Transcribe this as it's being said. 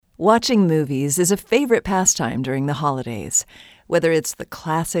Watching movies is a favorite pastime during the holidays. Whether it's the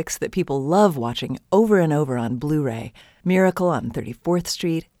classics that people love watching over and over on Blu-ray, Miracle on 34th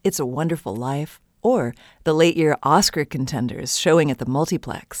Street, It's a Wonderful Life, or the late-year Oscar contenders showing at the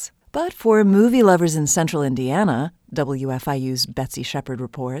multiplex. But for movie lovers in central Indiana, WFIU's Betsy Shepard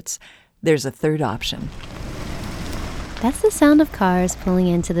reports, there's a third option. That's the sound of cars pulling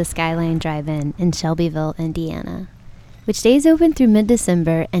into the Skyline Drive-In in Shelbyville, Indiana, which stays open through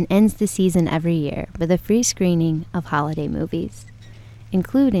mid-December and ends the season every year with a free screening of holiday movies,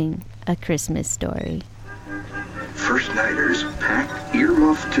 including A Christmas Story. First-nighters, packed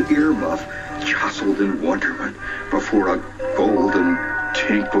earmuff to earmuff, jostled in wonderment before a golden,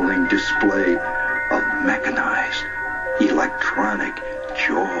 tinkling display of mechanized, electronic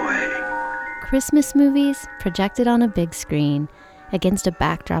joy. Christmas movies projected on a big screen against a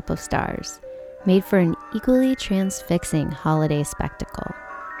backdrop of stars, made for an equally transfixing holiday spectacle.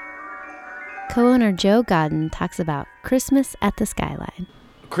 Co-owner Joe Godden talks about Christmas at the Skyline.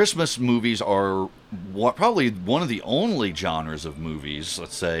 Christmas movies are probably one of the only genres of movies,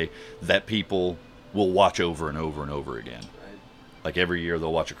 let's say, that people will watch over and over and over again. Like every year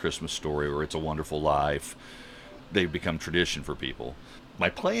they'll watch A Christmas Story or It's a Wonderful Life. They've become tradition for people.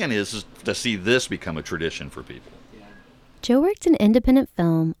 My plan is to see this become a tradition for people. Joe worked in independent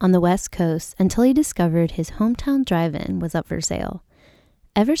film on the West Coast until he discovered his hometown drive-in was up for sale.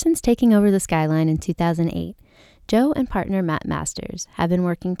 Ever since taking over the Skyline in 2008, Joe and partner Matt Masters have been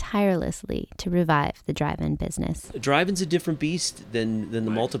working tirelessly to revive the drive-in business. The drive-in's a different beast than the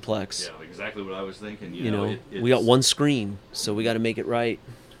multiplex. Yeah, exactly what I was thinking. You know, we got one screen, so we got to make it right.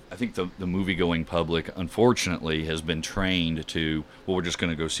 I think the movie-going public, unfortunately, has been trained to, well, we're just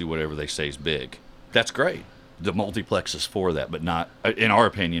going to go see whatever they say is big. That's great. The multiplex is for that, but not, in our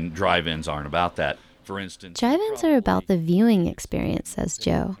opinion, drive-ins aren't about that. For instance, drive-ins are about the viewing experience, says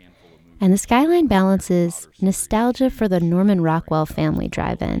Joe. And the Skyline balances nostalgia for the Norman Rockwell family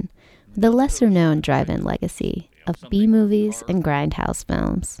drive-in with the lesser-known drive-in legacy of B-movies and grindhouse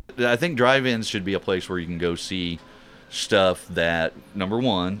films. I think drive-ins should be a place where you can go see stuff that, number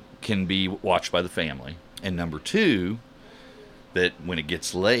one, can be watched by the family, and number two, that when it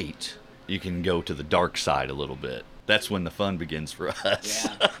gets late, you can go to the dark side a little bit. That's when the fun begins for us,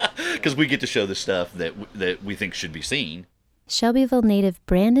 because we get to show the stuff that we think should be seen. Shelbyville native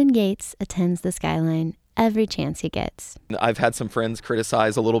Brandon Gates attends the Skyline every chance he gets. I've had some friends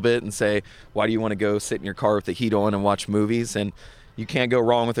criticize a little bit and say, why do you want to go sit in your car with the heat on and watch movies? And you can't go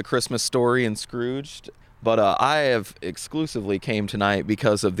wrong with A Christmas Story and Scrooged. But I have exclusively came tonight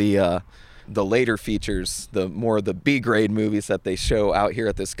because of the later features, the B-grade movies that they show out here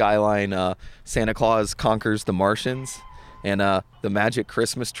at the Skyline. Santa Claus Conquers the Martians, and The Magic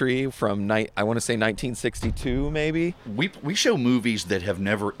Christmas Tree from, I want to say 1962, maybe. We show movies that have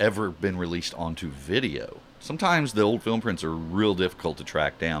never, ever been released onto video. Sometimes the old film prints are real difficult to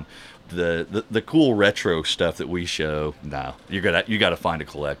track down. The cool retro stuff that we show, no, you gotta find a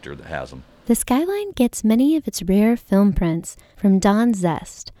collector that has them. The Skyline gets many of its rare film prints from Don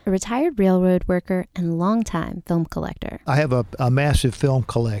Zest, a retired railroad worker and longtime film collector. I have a massive film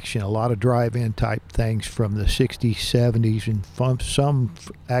collection, a lot of drive-in type things from the 60s, 70s, and some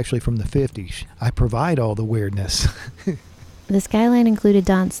actually from the 50s. I provide all the weirdness. The Skyline included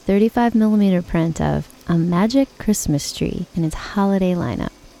Don's 35mm print of A Magic Christmas Tree in its holiday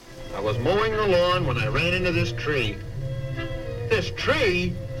lineup. I was mowing the lawn when I ran into this tree. This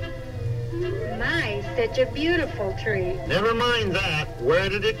tree? My, such a beautiful tree. Never mind that. Where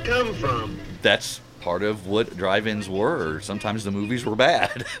did it come from? That's part of what drive-ins were. Sometimes the movies were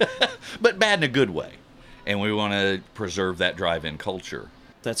bad, but bad in a good way. And we want to preserve that drive-in culture.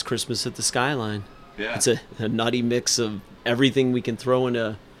 That's Christmas at the Skyline. Yeah. It's a nutty mix of everything we can throw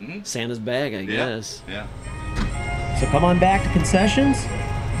into Santa's bag, I guess. Yeah. So come on back to concessions.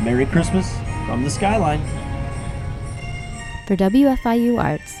 Merry Christmas from the Skyline. For WFIU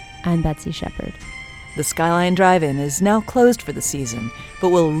Arts, I'm Betsy Shepard. The Skyline Drive-In is now closed for the season, but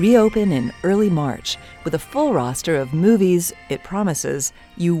will reopen in early March with a full roster of movies, it promises,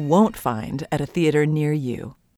 you won't find at a theater near you.